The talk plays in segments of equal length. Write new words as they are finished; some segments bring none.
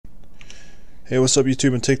Hey, what's up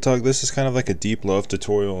YouTube and TikTok? This is kind of like a deep love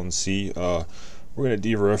tutorial in C. We're going to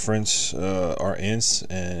dereference our ints,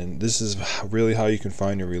 and this is really how you can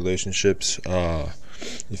find your relationships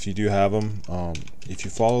if you do have them. If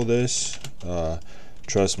you follow this,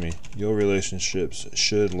 trust me, your relationships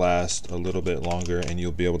should last a little bit longer and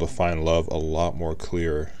you'll be able to find love a lot more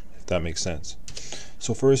clearer, if that makes sense.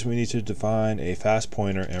 So first we need to define a fast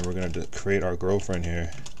pointer, and we're going to create our girlfriend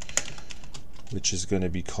here, which is going to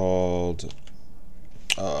be called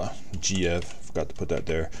GF. Forgot to put that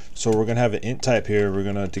there. So we're gonna have an int type here. We're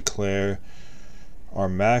gonna declare our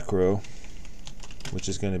macro, which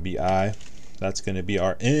is gonna be I. That's gonna be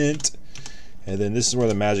our int, and then this is where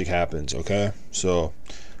the magic happens. Okay, so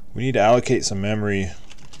we need to allocate some memory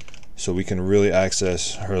so we can really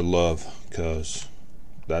access her love, because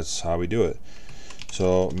that's how we do it.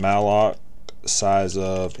 So malloc size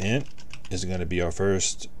of int is gonna be our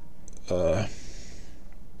first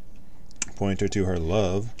pointer to her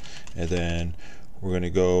love, and then we're going to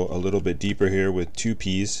go a little bit deeper here with two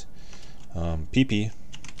p's. PP,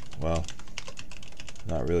 well,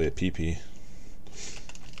 not really a PP,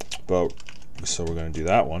 but so we're going to do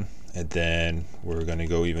that one, and then we're going to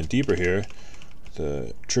go even deeper here,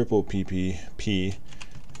 the triple PP,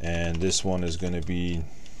 and this one is going to be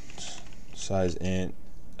size int,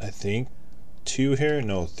 I think 2 here,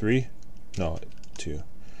 no 3, no 2.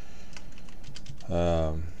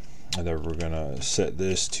 And then we're gonna set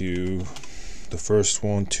this to the first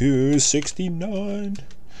one to 69,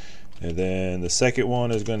 and then the second one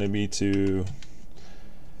is going to be to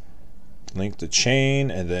link the chain,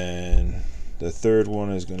 and then the third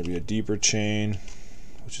one is going to be a deeper chain,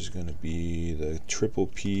 which is going to be the triple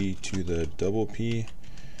P to the double P,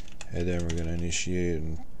 and then we're going to initiate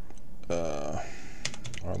our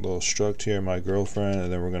little struct here, my girlfriend,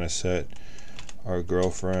 and then we're going to set our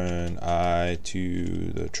girlfriend I to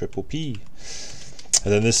the triple P,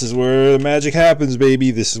 and then this is where the magic happens, baby.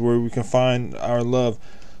 This is where we can find our love.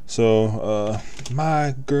 So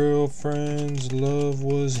my girlfriend's love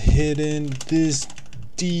was hidden this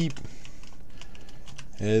deep,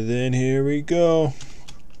 and then here we go,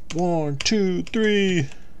 1 2 3,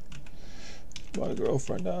 my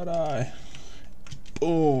girlfriend dot I,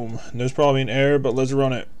 boom. And there's probably an error, but let's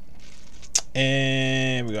run it,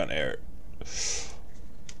 and we got an error.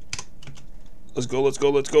 Let's go, let's go,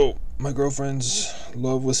 let's go. My girlfriend's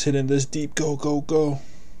love was hidden this deep. Go, go, go.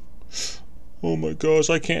 Oh my gosh,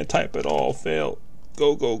 I can't type at all. Fail.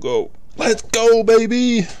 Go, go, go. Let's go,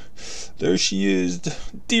 baby. There she is.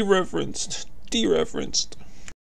 Dereferenced. Dereferenced.